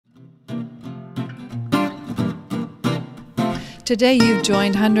Today you've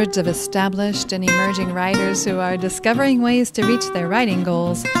joined hundreds of established and emerging writers who are discovering ways to reach their writing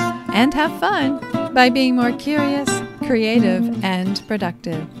goals and have fun by being more curious, creative, and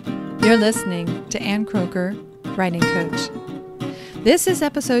productive. You're listening to Ann Croker, Writing Coach. This is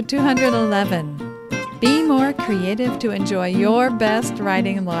episode 211. Be more creative to enjoy your best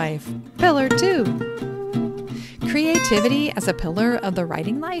writing life. Pillar 2. Creativity as a pillar of the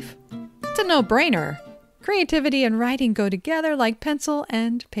writing life? It's a no-brainer. Creativity and writing go together like pencil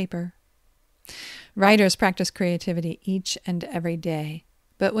and paper. Writers practice creativity each and every day.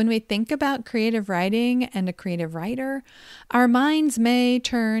 But when we think about creative writing and a creative writer, our minds may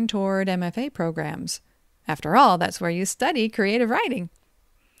turn toward MFA programs. After all, that's where you study creative writing.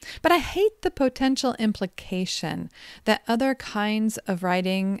 But I hate the potential implication that other kinds of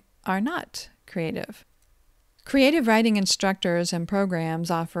writing are not creative. Creative writing instructors and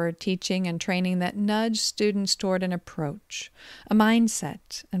programs offer teaching and training that nudge students toward an approach, a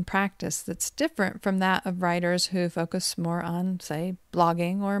mindset, and practice that's different from that of writers who focus more on, say,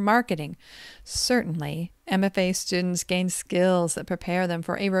 blogging or marketing. Certainly, MFA students gain skills that prepare them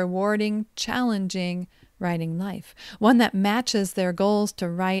for a rewarding, challenging writing life, one that matches their goals to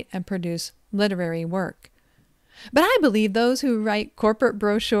write and produce literary work. But I believe those who write corporate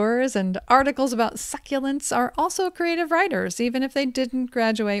brochures and articles about succulents are also creative writers, even if they didn't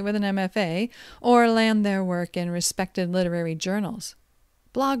graduate with an MFA or land their work in respected literary journals.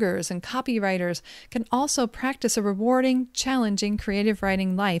 Bloggers and copywriters can also practice a rewarding, challenging creative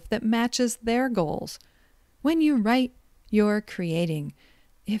writing life that matches their goals. When you write, you're creating.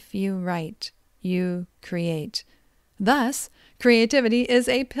 If you write, you create. Thus, creativity is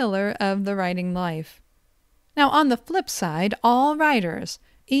a pillar of the writing life. Now, on the flip side, all writers,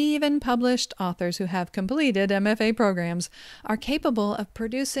 even published authors who have completed MFA programs, are capable of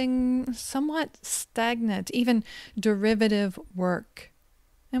producing somewhat stagnant, even derivative work.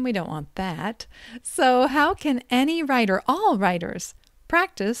 And we don't want that. So how can any writer, all writers,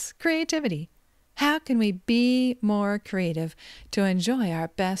 practice creativity? How can we be more creative to enjoy our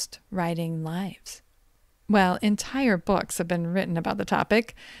best writing lives? Well, entire books have been written about the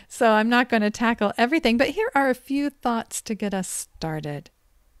topic, so I'm not going to tackle everything, but here are a few thoughts to get us started.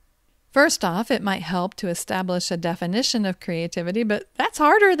 First off, it might help to establish a definition of creativity, but that's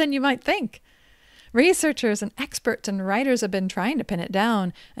harder than you might think. Researchers and experts and writers have been trying to pin it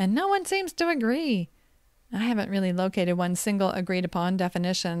down, and no one seems to agree. I haven't really located one single agreed-upon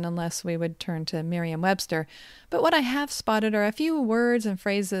definition unless we would turn to Merriam-Webster, but what I have spotted are a few words and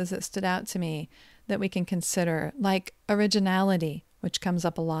phrases that stood out to me that we can consider, like originality, which comes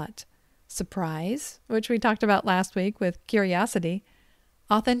up a lot, surprise, which we talked about last week with curiosity,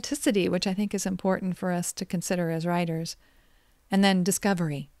 authenticity, which I think is important for us to consider as writers, and then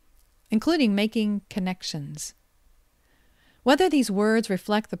discovery, including making connections. Whether these words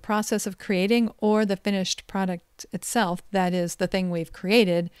reflect the process of creating or the finished product itself, that is, the thing we've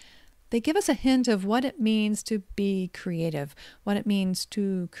created, they give us a hint of what it means to be creative, what it means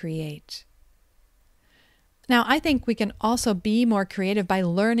to create. Now, I think we can also be more creative by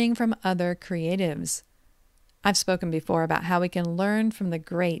learning from other creatives. I've spoken before about how we can learn from the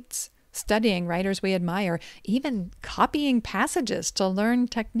greats, studying writers we admire, even copying passages to learn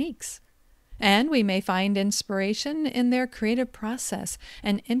techniques. And we may find inspiration in their creative process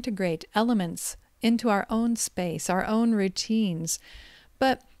and integrate elements into our own space, our own routines.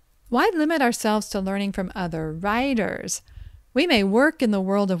 But why limit ourselves to learning from other writers? We may work in the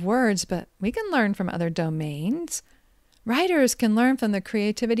world of words, but we can learn from other domains. Writers can learn from the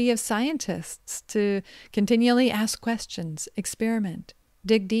creativity of scientists to continually ask questions, experiment,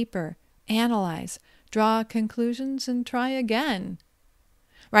 dig deeper, analyze, draw conclusions, and try again.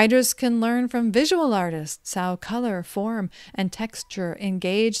 Writers can learn from visual artists how color, form, and texture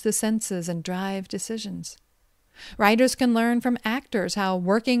engage the senses and drive decisions. Writers can learn from actors how,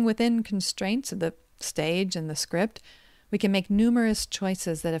 working within constraints of the stage and the script, we can make numerous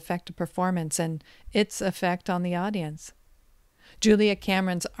choices that affect a performance and its effect on the audience. Julia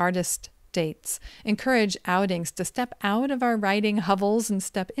Cameron's artist dates encourage outings to step out of our writing hovels and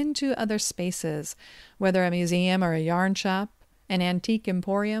step into other spaces, whether a museum or a yarn shop, an antique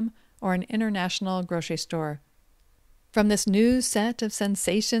emporium, or an international grocery store. From this new set of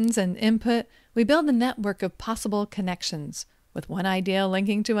sensations and input, we build a network of possible connections, with one idea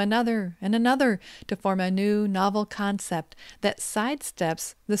linking to another and another to form a new novel concept that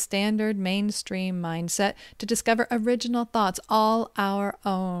sidesteps the standard mainstream mindset to discover original thoughts all our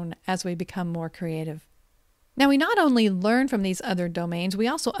own as we become more creative. Now, we not only learn from these other domains, we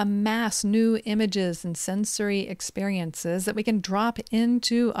also amass new images and sensory experiences that we can drop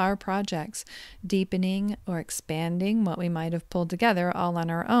into our projects, deepening or expanding what we might have pulled together all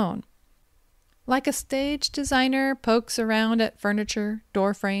on our own. Like a stage designer pokes around at furniture,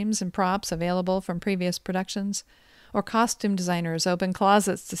 door frames, and props available from previous productions, or costume designers open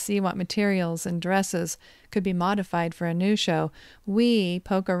closets to see what materials and dresses could be modified for a new show, we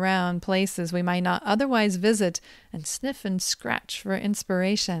poke around places we might not otherwise visit and sniff and scratch for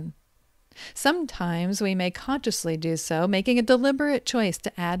inspiration. Sometimes we may consciously do so, making a deliberate choice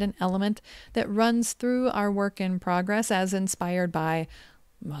to add an element that runs through our work in progress as inspired by,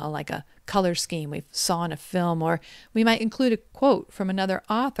 like a color scheme we saw in a film, or we might include a quote from another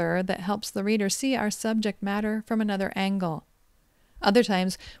author that helps the reader see our subject matter from another angle. Other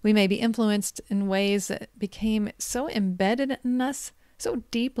times, we may be influenced in ways that became so embedded in us, so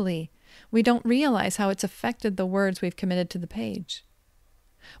deeply, we don't realize how it's affected the words we've committed to the page.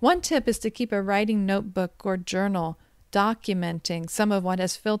 One tip is to keep a writing notebook or journal, documenting some of what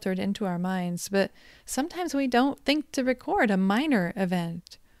has filtered into our minds, but sometimes we don't think to record a minor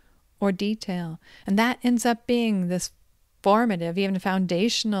event or detail, and that ends up being this formative, even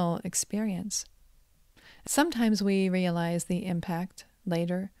foundational experience. Sometimes we realize the impact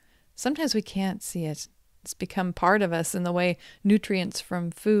later. Sometimes we can't see it. It's become part of us in the way nutrients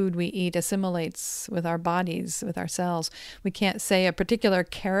from food we eat assimilates with our bodies, with our cells. We can't say a particular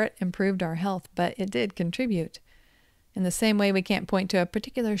carrot improved our health, but it did contribute. In the same way, we can't point to a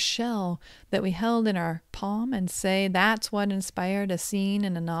particular shell that we held in our palm and say that's what inspired a scene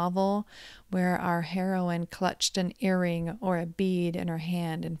in a novel where our heroine clutched an earring or a bead in her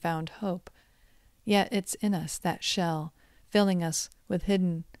hand and found hope. Yet it's in us, that shell, filling us with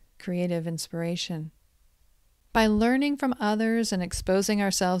hidden creative inspiration. By learning from others and exposing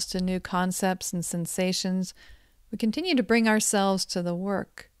ourselves to new concepts and sensations, we continue to bring ourselves to the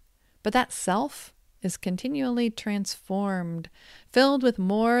work. But that self is continually transformed, filled with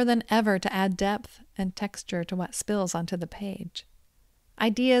more than ever to add depth and texture to what spills onto the page.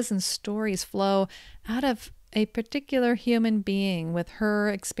 Ideas and stories flow out of a particular human being with her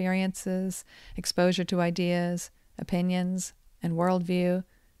experiences, exposure to ideas, opinions, and worldview.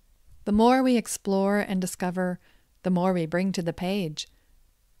 The more we explore and discover, the more we bring to the page.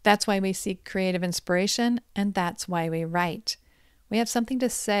 That's why we seek creative inspiration, and that's why we write. We have something to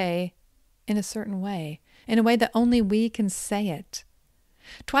say in a certain way, in a way that only we can say it.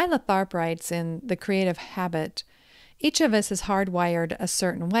 Twyla Tharp writes in The Creative Habit, each of us is hardwired a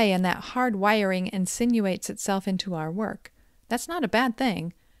certain way, and that hardwiring insinuates itself into our work. That's not a bad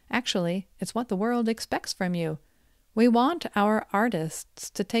thing. Actually, it's what the world expects from you. We want our artists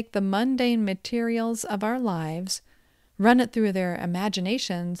to take the mundane materials of our lives, run it through their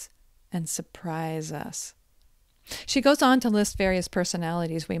imaginations, and surprise us. She goes on to list various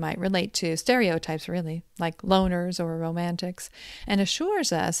personalities we might relate to, stereotypes really, like loners or romantics, and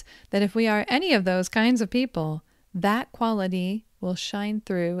assures us that if we are any of those kinds of people, that quality will shine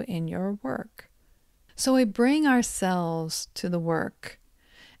through in your work. So we bring ourselves to the work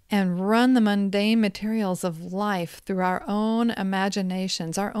and run the mundane materials of life through our own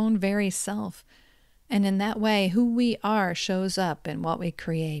imaginations, our own very self. And in that way, who we are shows up in what we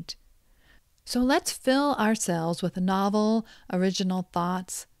create. So let's fill ourselves with novel, original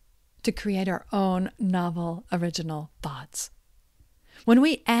thoughts to create our own novel, original thoughts. When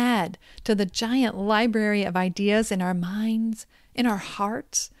we add to the giant library of ideas in our minds, in our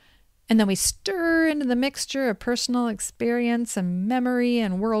hearts, and then we stir into the mixture of personal experience and memory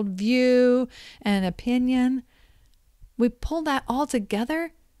and worldview and opinion, we pull that all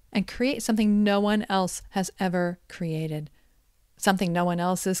together and create something no one else has ever created, something no one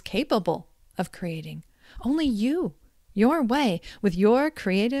else is capable of creating. Only you, your way, with your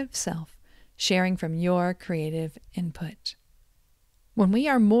creative self, sharing from your creative input. When we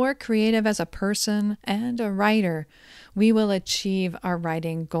are more creative as a person and a writer, we will achieve our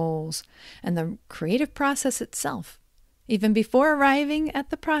writing goals. And the creative process itself, even before arriving at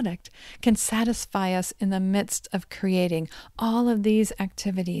the product, can satisfy us in the midst of creating. All of these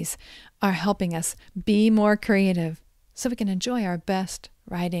activities are helping us be more creative so we can enjoy our best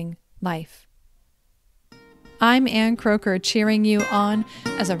writing life. I'm Ann Croker, cheering you on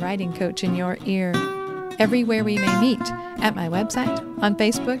as a writing coach in your ear. Everywhere we may meet, at my website, on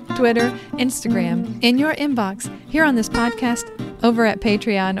Facebook, Twitter, Instagram, in your inbox, here on this podcast, over at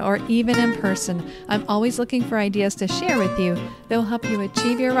Patreon, or even in person. I'm always looking for ideas to share with you that will help you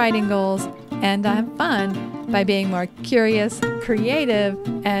achieve your writing goals and have fun by being more curious, creative,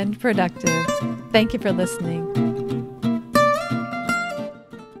 and productive. Thank you for listening.